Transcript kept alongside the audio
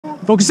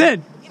Focus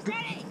in.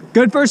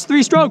 Good first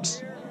 3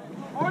 strokes.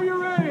 Are you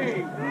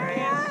ready?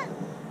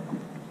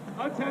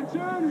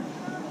 Attention.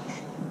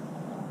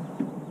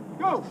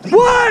 Go.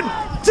 1,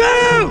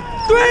 2,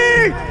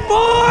 3,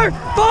 4,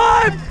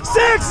 5,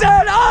 6,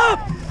 and up,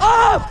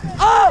 up,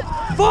 up.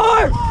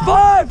 4,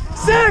 5,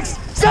 6,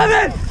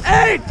 7,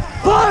 8.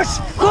 Push,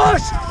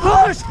 push,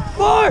 push.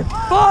 4,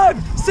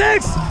 5,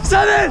 6,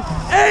 7,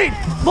 8.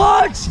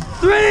 Launch.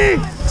 3,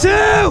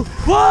 2,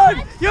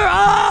 1. You're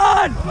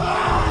on.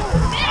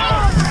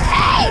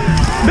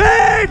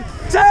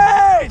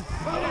 Maintain.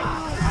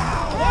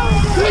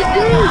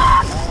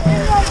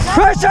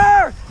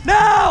 Pressure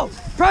now.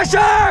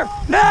 Pressure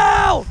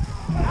now.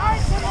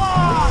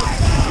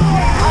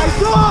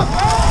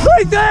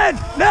 Lengthen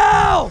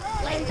now.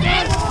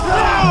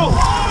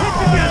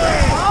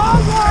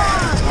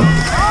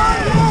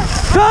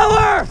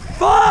 Power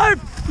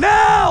 5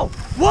 now.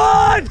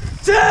 1,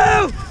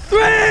 2,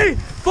 3,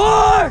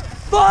 4,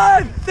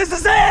 5. This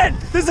is it.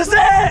 This is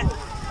it.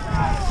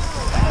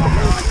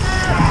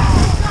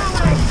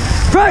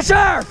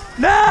 Pressure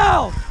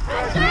now.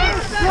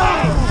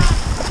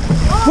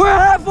 We're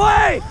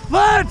halfway.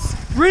 Let's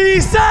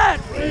reset.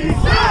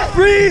 Reset.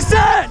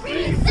 Reset.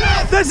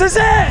 Reset. This is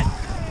it.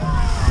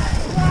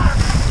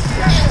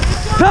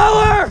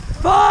 Power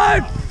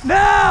 5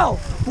 now.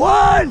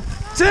 1,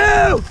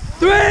 2,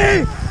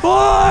 3,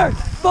 4,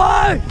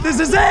 5. This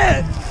is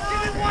it.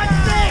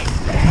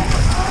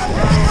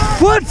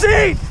 One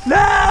seat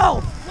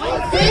now.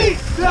 One seat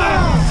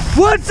now.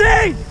 One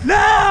seat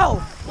now.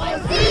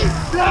 One seat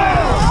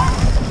now.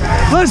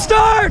 Let's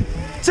start.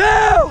 2.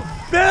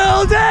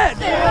 Build it.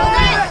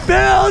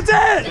 Build it. Build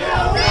it.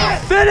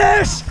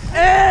 Finish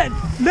it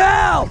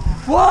now.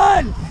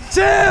 1,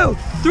 2,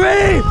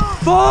 3,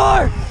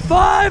 4,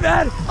 5,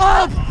 and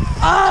up,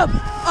 up,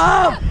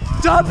 up.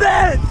 Dump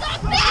it.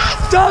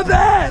 Dump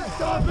it.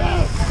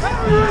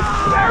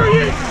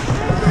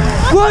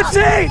 One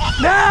seat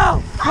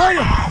now.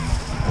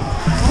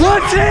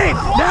 One seat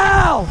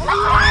now.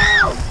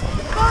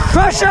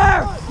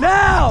 Pressure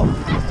now.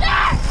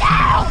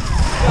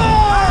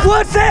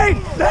 One seat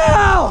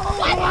now.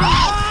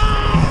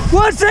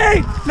 One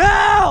seat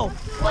now.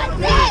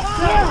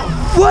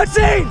 One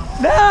seat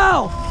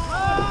now.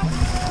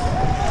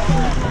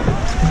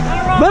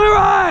 Let it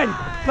run.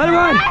 Let it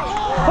run.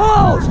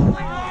 Hold.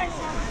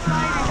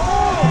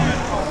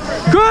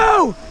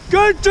 Go.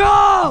 Good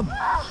job.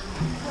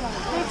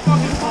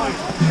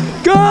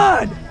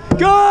 Good.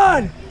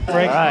 Good. All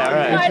right.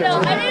 I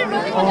know. I didn't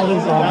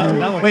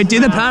really. Wait, do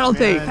the paddle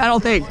thing. Paddle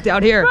thing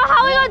down here. Bro,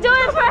 how are we gonna do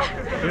it for?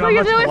 We're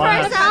gonna do it for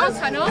ourselves.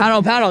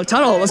 Paddle,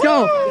 tunnel. Let's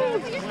go.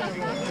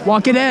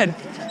 Walk it in.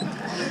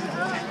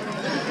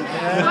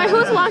 Wait,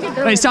 who's walking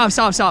through? Wait, stop.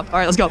 All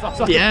right, let's go.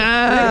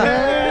 Yeah.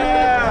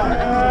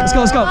 Let's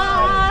go.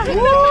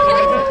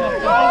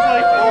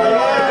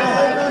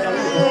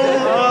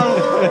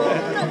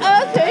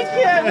 Oh, thank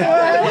you.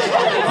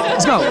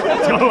 Let's go.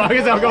 I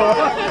guess I'll go.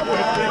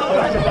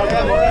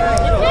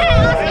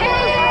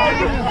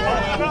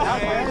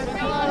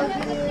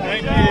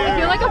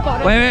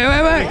 Wait.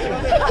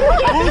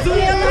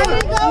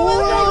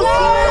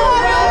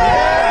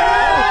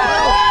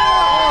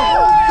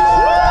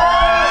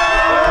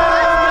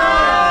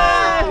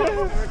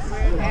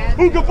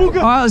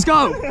 All right, let's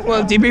go.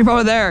 Well, debrief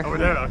over there. Over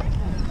there.